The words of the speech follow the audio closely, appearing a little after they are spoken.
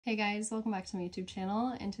Hey guys, welcome back to my YouTube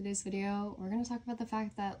channel. In today's video, we're going to talk about the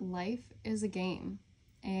fact that life is a game,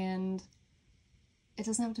 and it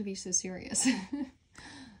doesn't have to be so serious.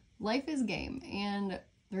 Life is a game, and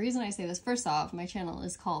the reason I say this, first off, my channel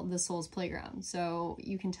is called The Soul's Playground, so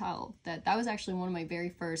you can tell that that was actually one of my very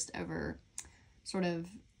first ever sort of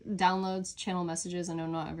downloads, channel messages. I know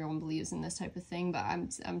not everyone believes in this type of thing, but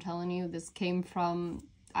I'm telling you, this came from,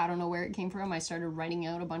 I don't know where it came from. I started writing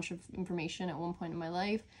out a bunch of information at one point in my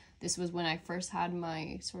life. This was when I first had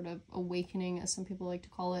my sort of awakening, as some people like to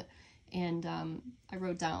call it, and I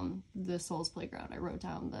wrote down the Soul's Playground. I wrote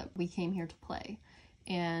down that we came here to play.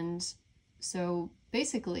 And so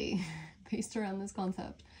basically, based around this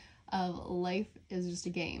concept of life is just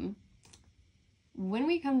a game, when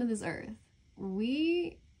we come to this earth,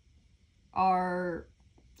 we are,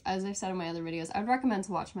 as I've said in my other videos, I'd recommend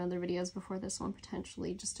to watch my other videos before this one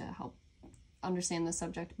potentially, just to help understand the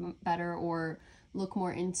subject better or look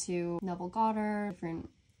more into Neville Goddard, different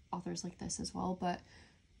authors like this as well. But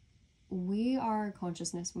we are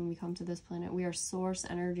consciousness when we come to this planet. We are source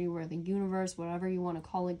energy, we're the universe, whatever you want to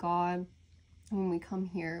call it, God. When we come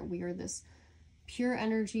here, we are this pure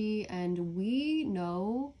energy, and we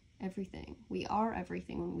know everything. We are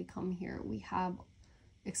everything when we come here. We have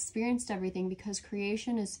experienced everything because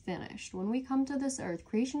creation is finished. When we come to this earth,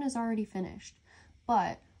 creation is already finished,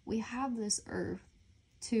 but we have this earth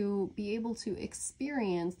to be able to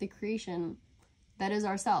experience the creation that is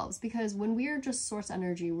ourselves, because when we are just source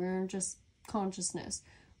energy, we're just consciousness,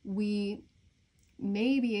 we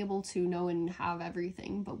may be able to know and have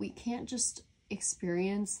everything, but we can't just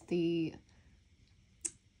experience the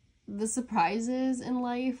surprises in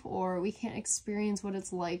life, or we can't experience what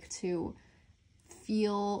it's like to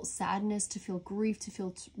feel sadness, to feel grief, to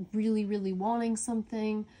feel really, really wanting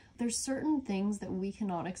something. There's certain things that we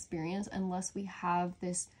cannot experience unless we have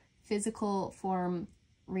this physical form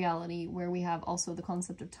reality where we have also the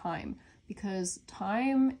concept of time, because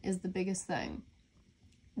time is the biggest thing.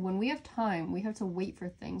 When we have time, we have to wait for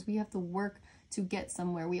things. We have to work to get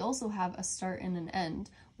somewhere. We also have a start and an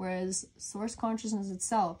end, whereas source consciousness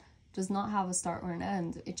itself does not have a start or an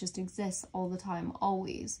end. It just exists all the time,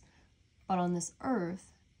 always. But on this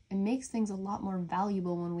earth, it makes things a lot more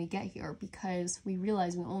valuable when we get here, because we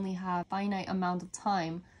realize we only have a finite amount of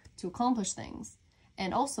time to accomplish things.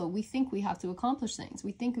 And also, we think we have to accomplish things.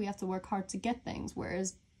 We think we have to work hard to get things,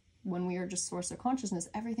 whereas when we are just source of consciousness,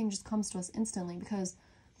 everything just comes to us instantly, because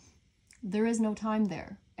there is no time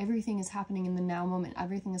there. Everything is happening in the now moment.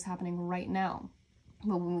 Everything is happening right now.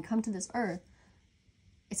 But when we come to this earth,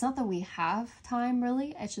 it's not that we have time,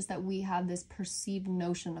 really. It's just that we have this perceived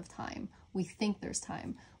notion of time. We think there's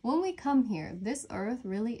time. When we come here, this earth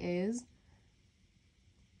really is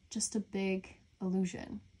just a big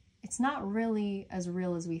illusion. It's not really as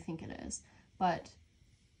real as we think it is. But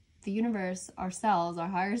the universe, ourselves, our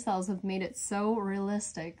higher selves have made it so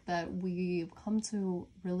realistic that we've come to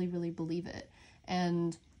really, really believe it.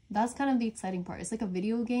 And that's kind of the exciting part. It's like a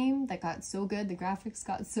video game that got so good, the graphics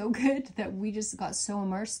got so good, that we just got so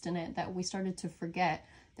immersed in it that we started to forget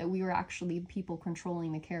that we were actually people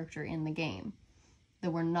controlling the character in the game.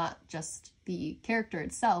 That we're not just the character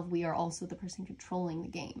itself, we are also the person controlling the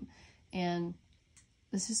game. And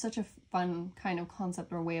this is such a fun kind of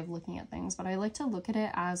concept or way of looking at things, but I like to look at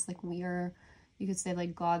it as like we are, you could say,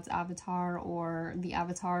 like God's avatar, or the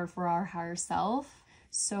avatar for our higher self.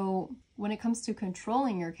 So when it comes to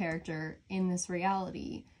controlling your character in this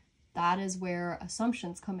reality, that is where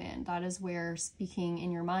assumptions come in. That is where speaking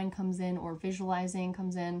in your mind comes in, or visualizing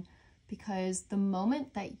comes in, because the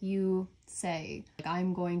moment that you say, like,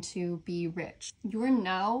 I'm going to be rich, you are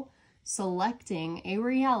now selecting a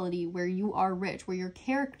reality where you are rich, where your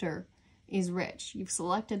character is rich. You've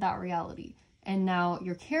selected that reality. And now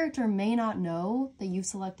your character may not know that you've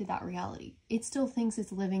selected that reality. It still thinks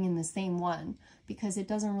it's living in the same one because it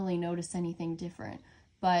doesn't really notice anything different.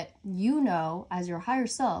 But you know, as your higher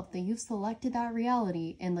self, that you've selected that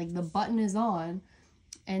reality, and like the button is on.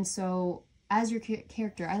 And so as your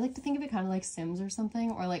character, I like to think of it kind of like Sims or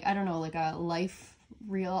something, or like, I don't know, like a life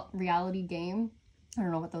reality game. I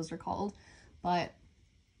don't know what those are called, but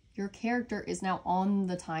your character is now on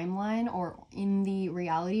the timeline or in the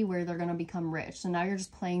reality where they're going to become rich. So now you're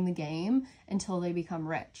just playing the game until they become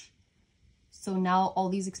rich. So now all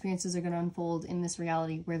these experiences are going to unfold in this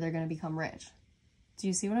reality where they're going to become rich. Do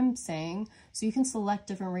you see what I'm saying? So you can select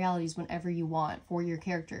different realities whenever you want for your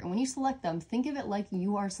character. And when you select them, think of it like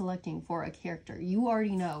you are selecting for a character. You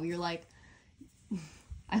already know. You're like,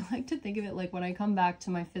 I like to think of it like when I come back to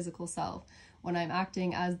my physical self, when I'm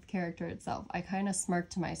acting as the character itself, I kind of smirk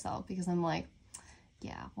to myself because I'm like,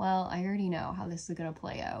 yeah, well, I already know how this is going to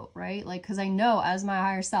play out, right? Like, because I know as my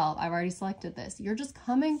higher self, I've already selected this. You're just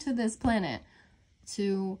coming to this planet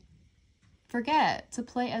to forget, to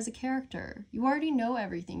play as a character. You already know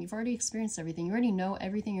everything. You've already experienced everything. You already know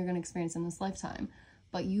everything you're going to experience in this lifetime.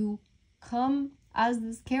 But you come as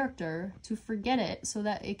this character to forget it so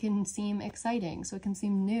that it can seem exciting, so it can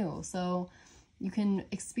seem new, so you can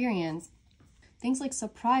experience things like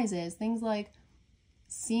surprises, things like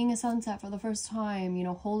seeing a sunset for the first time, you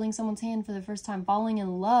know, holding someone's hand for the first time, falling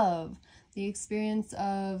in love, the experience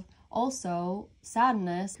of also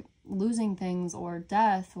sadness, losing things or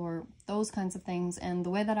death or those kinds of things. And the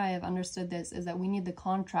way that I have understood this is that we need the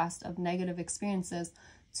contrast of negative experiences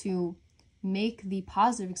to make the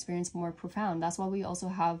positive experience more profound. That's why we also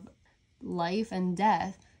have life and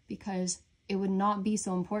death, because it would not be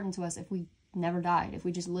so important to us if we never died. If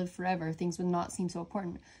we just lived forever, things would not seem so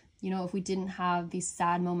important. You know, if we didn't have these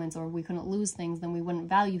sad moments or we couldn't lose things, then we wouldn't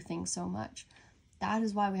value things so much. That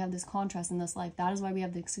is why we have this contrast in this life. That is why we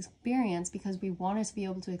have this experience, because we wanted to be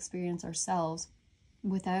able to experience ourselves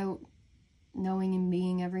without knowing and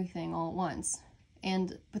being everything all at once.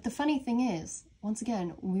 But the funny thing is, once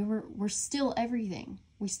again, we're still everything.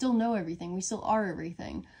 We still know everything. We still are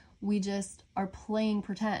everything. We just are playing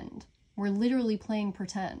pretend. We're literally playing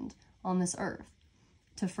pretend on this earth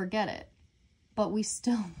to forget it. But we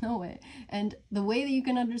still know it. And the way that you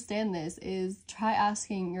can understand this is try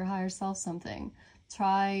asking your higher self something.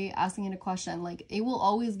 Try asking it a question. Like, it will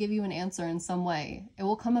always give you an answer in some way. It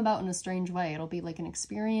will come about in a strange way. It'll be like an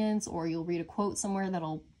experience, or you'll read a quote somewhere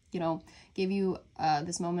that'll, you know, give you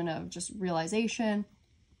this moment of just realization.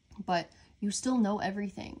 But you still know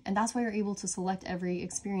everything. And that's why you're able to select every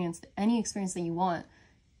experience, any experience that you want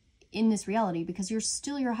in this reality, because you're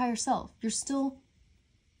still your higher self. You're still...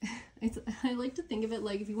 I like to think of it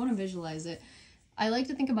like, if you want to visualize it, I like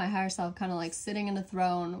to think of my higher self kind of like sitting in a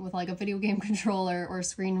throne with like a video game controller or a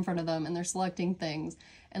screen in front of them, and they're selecting things.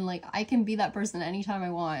 And like, I can be that person anytime I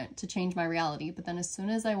want to change my reality. But then as soon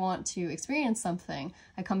as I want to experience something,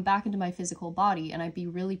 I come back into my physical body and I be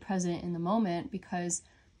really present in the moment, because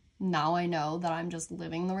now I know that I'm just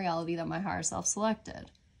living the reality that my higher self selected.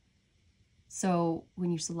 So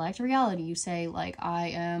when you select a reality, you say like, I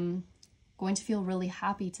am going to feel really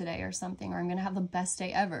happy today or something, or I'm going to have the best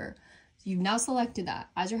day ever. So you've now selected that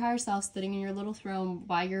as your higher self, sitting in your little throne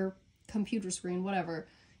by your computer screen, whatever.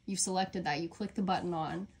 You've selected that, you click the button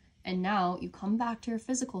on, and now you come back to your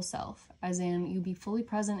physical self, as in you be fully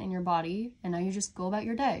present in your body, and now you just go about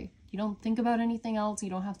your day. You don't think about anything else, you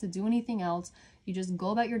don't have to do anything else, you just go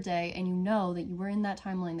about your day, and you know that you were in that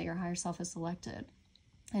timeline that your higher self has selected.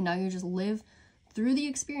 And now you just live through the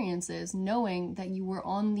experiences knowing that you were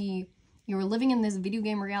living in this video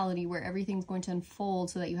game reality where everything's going to unfold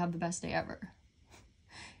so that you have the best day ever.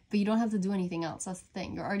 But you don't have to do anything else. That's the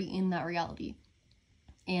thing. You're already in that reality.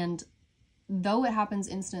 And though it happens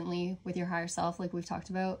instantly with your higher self, like we've talked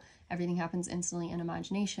about, everything happens instantly in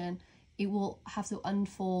imagination, it will have to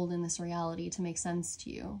unfold in this reality to make sense to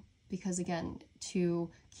you. Because again, to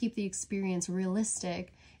keep the experience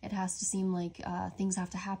realistic, it has to seem like things have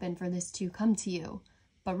to happen for this to come to you.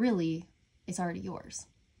 But really, it's already yours.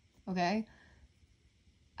 Okay?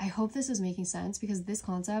 I hope this is making sense, because this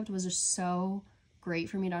concept was just so great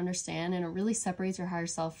for me to understand, and it really separates your higher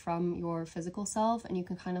self from your physical self, and you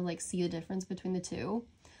can kind of like see the difference between the two.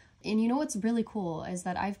 And you know what's really cool is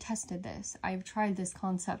that I've tested this. I've tried this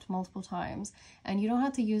concept multiple times, and you don't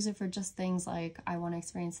have to use it for just things like, I want to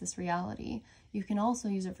experience this reality. You can also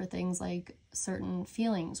use it for things like certain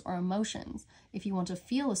feelings or emotions. If you want to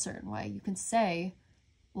feel a certain way, you can say,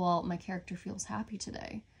 well, my character feels happy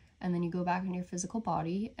today. And then you go back in your physical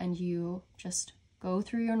body and you just go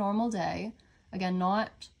through your normal day. Again,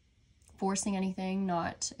 not forcing anything,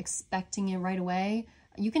 not expecting it right away.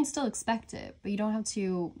 You can still expect it, but you don't have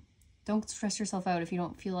to, don't stress yourself out if you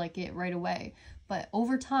don't feel like it right away. But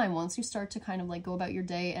over time, once you start to kind of like go about your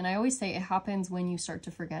day, and I always say it happens when you start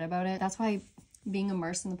to forget about it. That's why being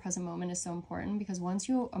immersed in the present moment is so important, because once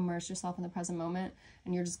you immerse yourself in the present moment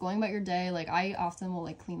and you're just going about your day, like I often will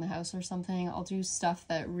like clean the house or something. I'll do stuff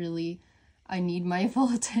that really I need my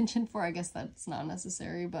full attention for. I guess that's not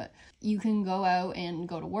necessary, but you can go out and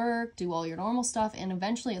go to work, do all your normal stuff, and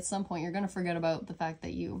eventually at some point you're going to forget about the fact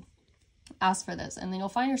that you asked for this, and then you'll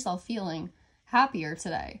find yourself feeling happier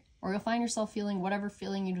today, or you'll find yourself feeling whatever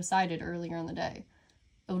feeling you decided earlier in the day.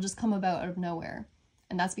 It will just come about out of nowhere,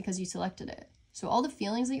 and that's because you selected it. So all the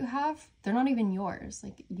feelings that you have, they're not even yours.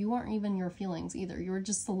 Like, you aren't even your feelings either. You're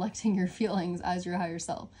just selecting your feelings as your higher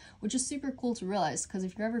self, which is super cool to realize, because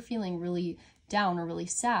if you're ever feeling really down or really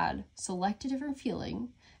sad, select a different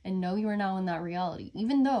feeling and know you are now in that reality.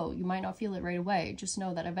 Even though you might not feel it right away, just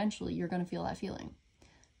know that eventually you're going to feel that feeling.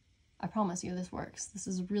 I promise you this works. This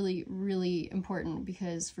is really, really important,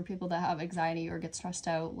 because for people that have anxiety or get stressed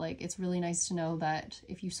out, like, it's really nice to know that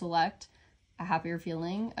if you select a happier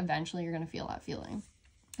feeling, eventually you're going to feel that feeling.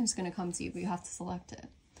 It's going to come to you, but you have to select it.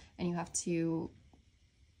 And you have to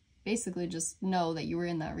basically just know that you were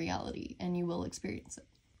in that reality and you will experience it.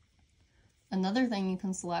 Another thing you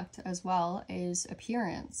can select as well is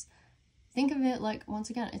appearance. Think of it like, once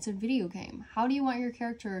again, it's a video game. How do you want your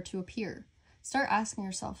character to appear? Start asking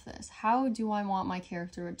yourself this. How do I want my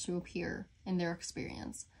character to appear in their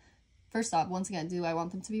experience? First off, once again, do I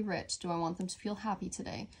want them to be rich? Do I want them to feel happy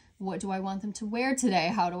today? What do I want them to wear today?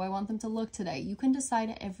 How do I want them to look today? You can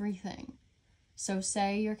decide everything. So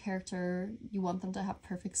say your character, you want them to have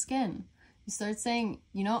perfect skin. You start saying,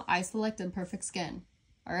 you know, I selected perfect skin.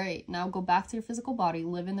 All right, now go back to your physical body,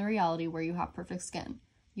 live in the reality where you have perfect skin.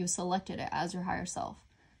 You've selected it as your higher self.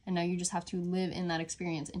 And now you just have to live in that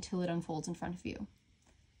experience until it unfolds in front of you.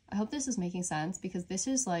 I hope this is making sense, because this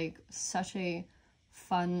is like such a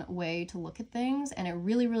fun way to look at things, and it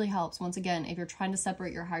really, really helps. Once again, if you're trying to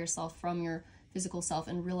separate your higher self from your physical self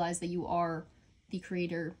and realize that you are the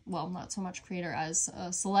creator, well, not so much creator as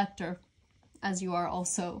a selector, as you are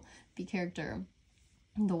also the character,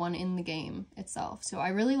 the one in the game itself. So I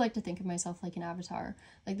really like to think of myself like an avatar.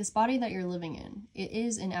 Like, this body that you're living in, it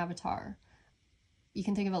is an avatar. You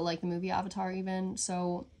can think of it like the movie Avatar even.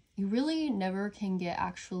 So you really never can get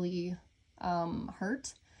actually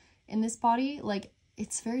hurt in this body. Like,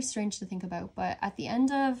 it's very strange to think about, but at the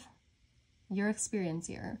end of your experience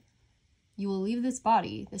here, you will leave this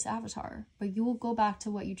body, this avatar, but you will go back to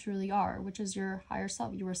what you truly are, which is your higher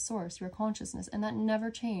self, your source, your consciousness, and that never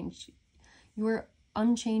changed. You are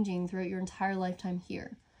unchanging throughout your entire lifetime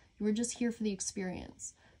here. You were just here for the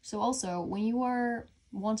experience. So also, when you are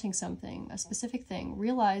wanting something, a specific thing,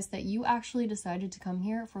 realize that you actually decided to come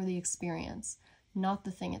here for the experience, not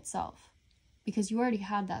the thing itself. Because you already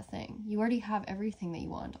had that thing. You already have everything that you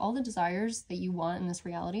want. All the desires that you want in this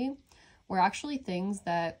reality were actually things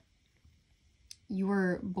that you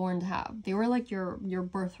were born to have. They were like your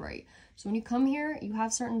birthright. So when you come here, you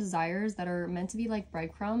have certain desires that are meant to be like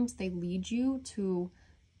breadcrumbs. They lead you to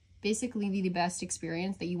basically be the best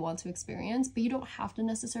experience that you want to experience, but you don't have to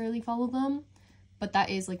necessarily follow them. But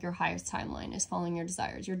that is like your highest timeline, is following your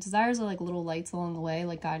desires. Your desires are like little lights along the way,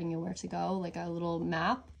 like guiding you where to go, like a little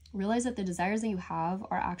map. Realize that the desires that you have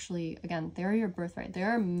are actually, again, they're your birthright.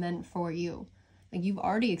 They're meant for you. Like, you've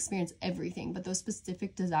already experienced everything, but those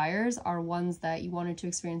specific desires are ones that you wanted to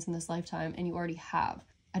experience in this lifetime and you already have.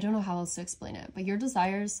 I don't know how else to explain it, but your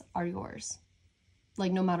desires are yours.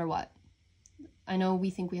 Like, no matter what. I know we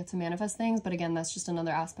think we have to manifest things, but again, that's just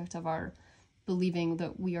another aspect of our believing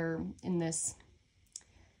that we are in this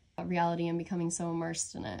reality and becoming so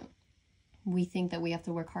immersed in it. We think that we have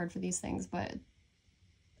to work hard for these things, but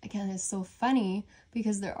again, it's so funny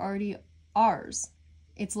because they're already ours.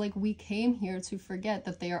 It's like we came here to forget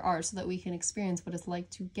that they are ours so that we can experience what it's like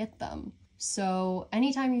to get them. So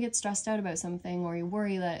anytime you get stressed out about something or you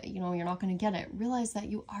worry that, you know, you're not going to get it, realize that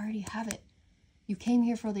you already have it. You came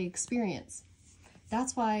here for the experience.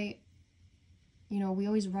 That's why, you know, we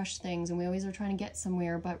always rush things and we always are trying to get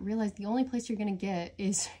somewhere, but realize the only place you're going to get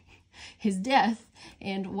is death.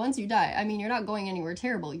 And once you die, I mean, you're not going anywhere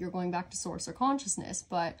terrible. You're going back to source or consciousness,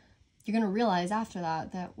 but you're going to realize after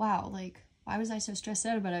that, wow, like, why was I so stressed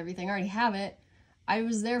out about everything? I already have it. I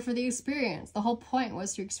was there for the experience. The whole point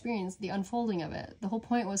was to experience the unfolding of it. The whole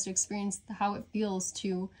point was to experience how it feels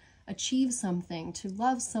to achieve something, to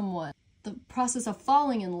love someone. The process of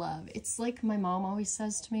falling in love. It's like my mom always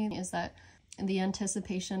says to me, is that the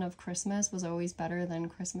anticipation of Christmas was always better than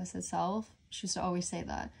Christmas itself. She used to always say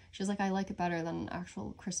that. She was like, I like it better than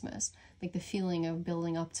actual Christmas. Like the feeling of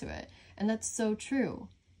building up to it. And that's so true.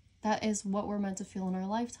 That is what we're meant to feel in our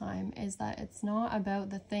lifetime, is that it's not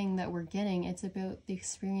about the thing that we're getting. It's about the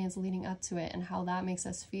experience leading up to it and how that makes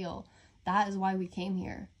us feel. That is why we came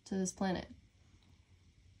here to this planet.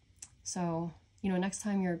 So, you know, next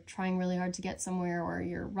time you're trying really hard to get somewhere, or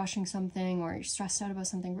you're rushing something, or you're stressed out about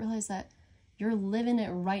something, realize that you're living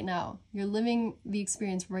it right now. You're living the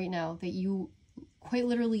experience right now that you quite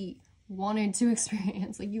literally wanted to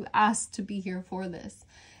experience. Like, you asked to be here for this.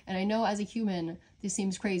 And I know as a human, this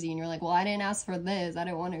seems crazy, and you're like, well, I didn't ask for this. I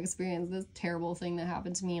didn't want to experience this terrible thing that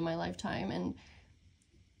happened to me in my lifetime. And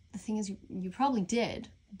the thing is, you probably did,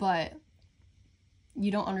 but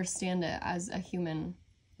you don't understand it as a human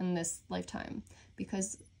in this lifetime.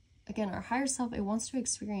 Because, again, our higher self, it wants to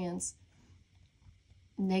experience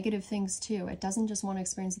negative things too. It doesn't just want to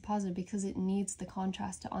experience the positive, because it needs the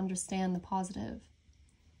contrast to understand the positive.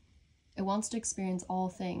 It wants to experience all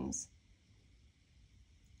things.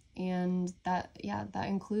 And that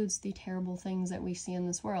includes the terrible things that we see in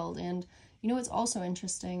this world. And you know, it's also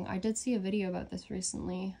interesting. I did see a video about this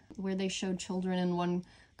recently where they showed children in one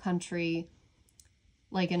country,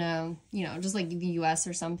 like in a, you know, just like the US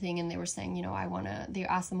or something, and they were saying, you know, they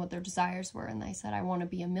asked them what their desires were, and they said, I want to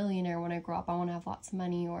be a millionaire when I grow up, I want to have lots of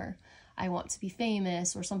money, or I want to be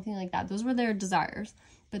famous, or something like that. Those were their desires.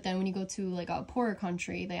 But then when you go to like a poorer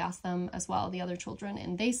country, they asked them as well, the other children,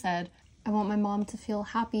 and they said, I want my mom to feel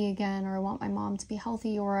happy again, or I want my mom to be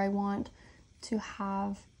healthy, or I want to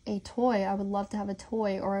have a toy. I would love to have a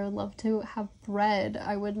toy, or I would love to have bread.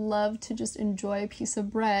 I would love to just enjoy a piece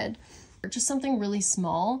of bread, or just something really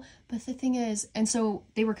small. But the thing is, and so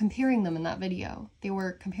they were comparing them in that video. They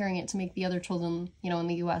were comparing it to make the other children, you know, in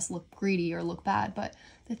the US look greedy or look bad. But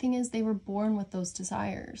the thing is, they were born with those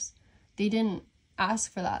desires. They didn't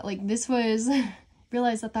ask for that. Like, this was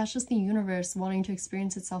realize that that's just the universe wanting to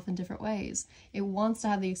experience itself in different ways. It wants to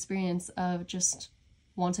have the experience of just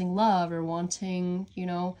wanting love, or wanting, you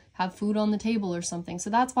know, have food on the table or something. So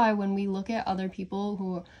that's why when we look at other people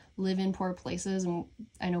who live in poor places, and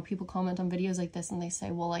I know people comment on videos like this and they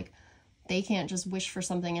say, well, like, they can't just wish for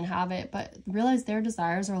something and have it, but realize their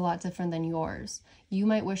desires are a lot different than yours. You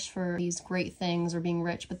might wish for these great things or being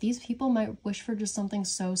rich, but these people might wish for just something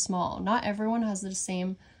so small. Not everyone has the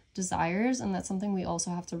same desires, and that's something we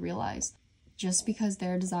also have to realize. Just because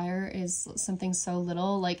their desire is something so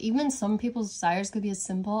little, like even some people's desires could be as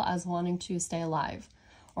simple as wanting to stay alive,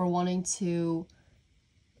 or wanting to,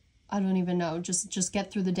 I don't even know, just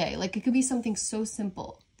get through the day. Like, it could be something so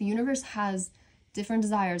simple. The universe has different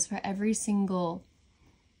desires for every single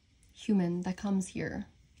human that comes here,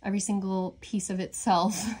 every single piece of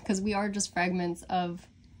itself, because we are just fragments of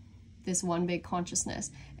this one big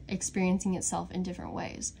consciousness experiencing itself in different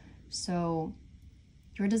ways. So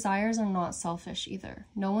your desires are not selfish either.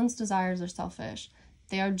 No one's desires are selfish.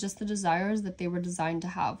 They are just the desires that they were designed to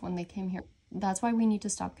have when they came here. That's why we need to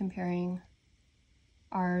stop comparing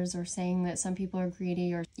ours, or saying that some people are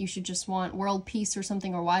greedy, or you should just want world peace or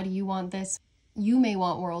something, or why do you want this? You may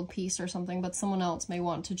want world peace or something, but someone else may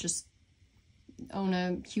want to just own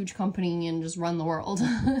a huge company and just run the world.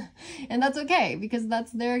 And that's okay, because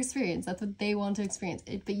that's their experience. That's what they want to experience.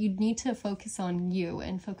 But you need to focus on you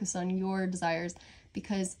and focus on your desires,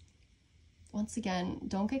 because once again,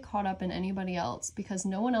 don't get caught up in anybody else, because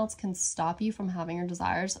no one else can stop you from having your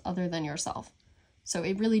desires other than yourself. So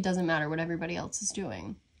it really doesn't matter what everybody else is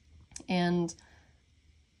doing. And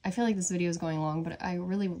I feel like this video is going long, but I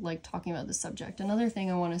really like talking about this subject. Another thing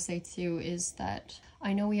I want to say too is that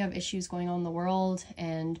I know we have issues going on in the world,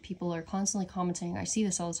 and people are constantly commenting. I see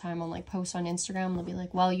this all the time on like posts on Instagram. They'll be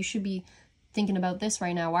like, well, you should be thinking about this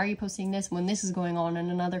right now. Why are you posting this when this is going on in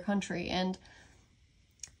another country? And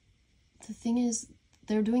the thing is,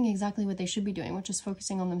 they're doing exactly what they should be doing, which is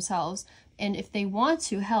focusing on themselves. And if they want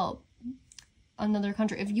to help another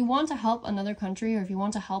country, if you want to help another country, or if you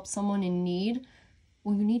want to help someone in need,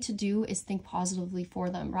 what you need to do is think positively for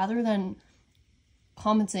them, rather than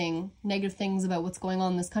commenting negative things about what's going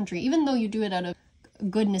on in this country, even though you do it out of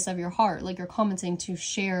goodness of your heart, like you're commenting to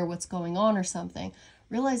share what's going on or something.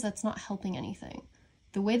 Realize that's not helping anything.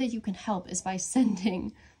 The way that you can help is by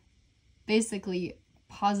sending basically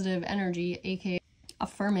positive energy, aka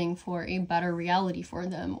affirming for a better reality for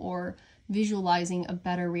them, or visualizing a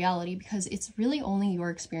better reality, because it's really only your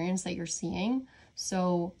experience that you're seeing.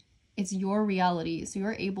 So it's your reality, so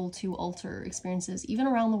you're able to alter experiences even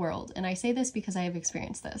around the world. And I say this because I have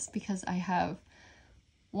experienced this, because I have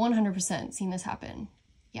 100% seen this happen.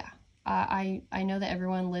 Yeah, I know that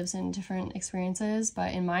everyone lives in different experiences,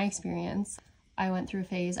 but in my experience, I went through a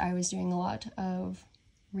phase, I was doing a lot of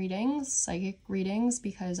readings, psychic readings,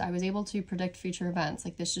 because I was able to predict future events.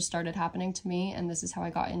 Like, this just started happening to me, and this is how I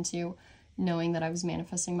got into knowing that I was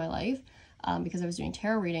manifesting my life, because I was doing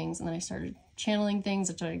tarot readings, and then I started channeling things,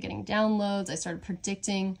 I started getting downloads, I started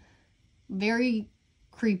predicting very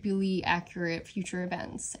creepily accurate future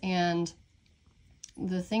events. And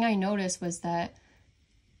the thing I noticed was that,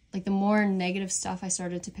 like, the more negative stuff I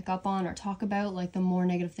started to pick up on or talk about, like, the more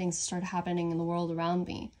negative things started happening in the world around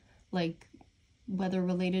me, like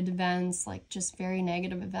weather-related events, like just very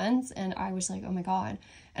negative events. And I was like, oh my god.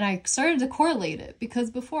 And I started to correlate it,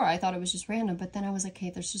 because before I thought it was just random, but then I was like, okay,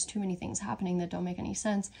 there's just too many things happening that don't make any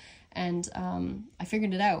sense. And I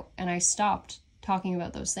figured it out, and I stopped talking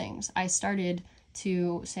about those things. I started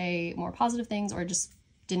to say more positive things, or just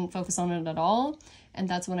didn't focus on it at all. And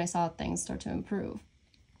that's when I saw things start to improve,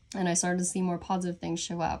 and I started to see more positive things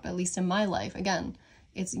show up, at least in my life. Again,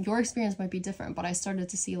 it's your experience might be different, but I started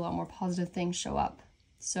to see a lot more positive things show up.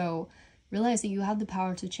 So realize that you have the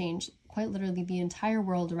power to change quite literally the entire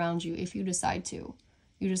world around you if you decide to.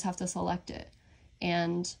 You just have to select it.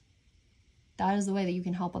 And that is the way that you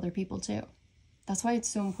can help other people too. That's why it's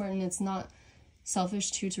so important. It's not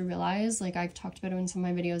selfish too to realize, like I've talked about in some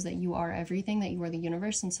of my videos, that you are everything, that you are the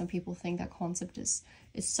universe. And some people think that concept is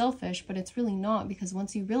selfish, but it's really not, because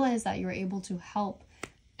once you realize that, you're able to help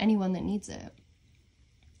anyone that needs it,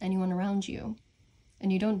 anyone around you.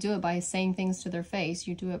 And you don't do it by saying things to their face.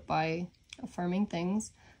 You do it by affirming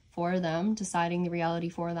things for them, deciding the reality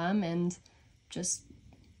for them, and just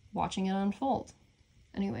watching it unfold.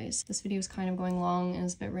 Anyways, this video is kind of going long and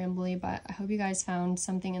is a bit rambly, but I hope you guys found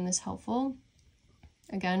something in this helpful.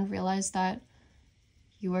 Again, realize that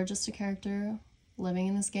you are just a character living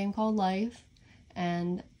in this game called life,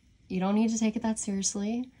 and you don't need to take it that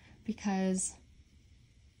seriously, because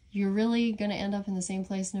you're really going to end up in the same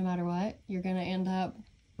place no matter what. You're going to end up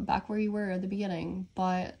back where you were at the beginning,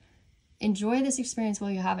 but enjoy this experience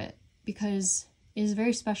while you have it, because it is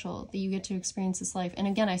very special that you get to experience this life. And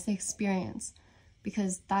again, I say experience,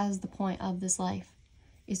 because that is the point of this life,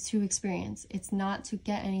 is to experience. It's not to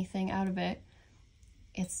get anything out of it.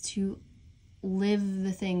 It's to live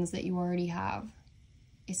the things that you already have.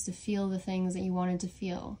 It's to feel the things that you wanted to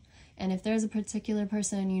feel. And if there's a particular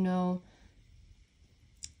person, you know,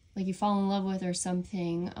 like you fall in love with or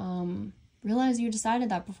something, realize you decided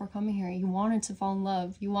that before coming here. You wanted to fall in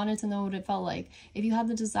love. You wanted to know what it felt like. If you have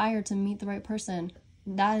the desire to meet the right person,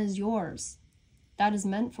 that is yours. That is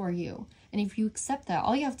meant for you. And if you accept that,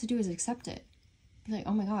 all you have to do is accept it. Be like,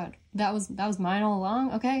 oh my God, that was mine all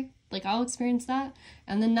along. Okay, like I'll experience that.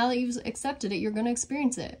 And then now that you've accepted it, you're going to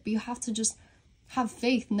experience it. But you have to just have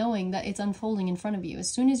faith, knowing that it's unfolding in front of you. As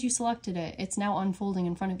soon as you selected it, it's now unfolding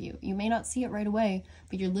in front of you. You may not see it right away,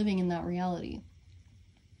 but you're living in that reality.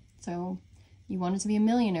 So you wanted to be a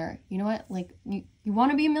millionaire. You know what? Like, you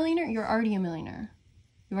want to be a millionaire? You're already a millionaire.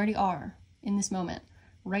 You already are in this moment.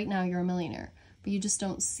 Right now, you're a millionaire. But you just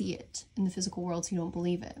don't see it in the physical world, so you don't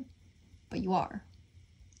believe it. But you are.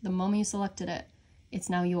 The moment you selected it, it's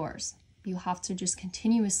now yours. You have to just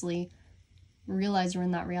continuously realize you're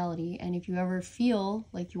in that reality. And if you ever feel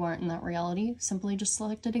like you aren't in that reality, simply just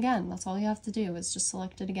select it again. That's all you have to do, is just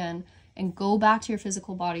select it again and go back to your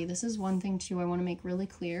physical body. This is one thing too I want to make really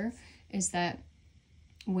clear, is that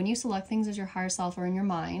when you select things as your higher self or in your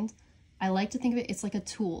mind, I like to think of it, it's like a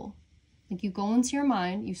tool. Like you go into your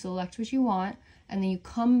mind, you select what you want, and then you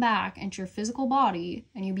come back into your physical body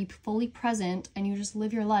and you be fully present, and you just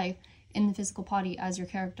live your life in the physical body as your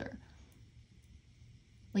character.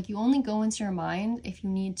 Like you only go into your mind if you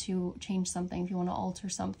need to change something, if you want to alter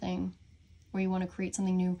something, or you want to create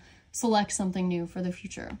something new, select something new for the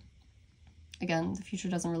future. Again, the future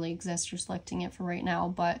doesn't really exist. You're selecting it for right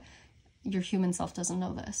now, but your human self doesn't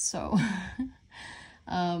know this. So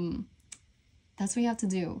that's what you have to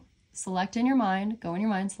do. Select in your mind, go in your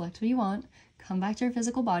mind, select what you want, come back to your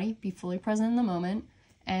physical body, be fully present in the moment,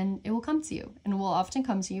 and it will come to you. And it will often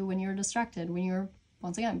come to you when you're distracted, when you're,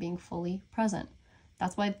 once again, being fully present.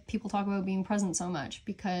 That's why people talk about being present so much,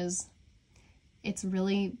 because it's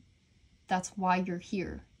really, that's why you're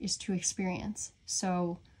here, is to experience.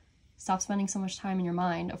 So stop spending so much time in your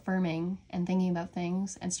mind affirming and thinking about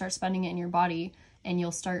things, and start spending it in your body, and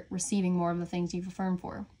you'll start receiving more of the things you've affirmed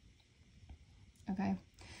for. Okay.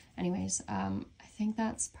 Anyways, I think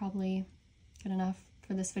that's probably good enough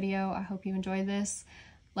for this video. I hope you enjoyed this.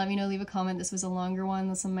 Let me know, leave a comment. This was a longer one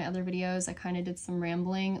than some of my other videos. I kind of did some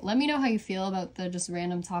rambling. Let me know how you feel about the just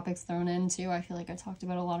random topics thrown in too. I feel like I talked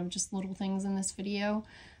about a lot of just little things in this video.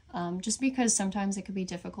 Just because sometimes it could be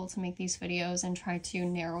difficult to make these videos and try to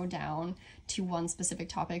narrow down to one specific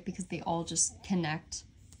topic, because they all just connect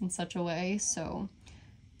in such a way. So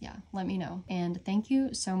yeah, let me know. And thank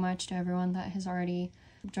you so much to everyone that has already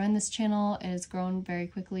joined this channel. It has grown very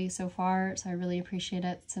quickly so far, so I really appreciate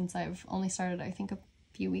it, since I've only started, I think, a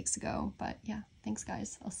few weeks ago. But yeah, thanks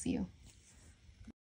guys. I'll see you.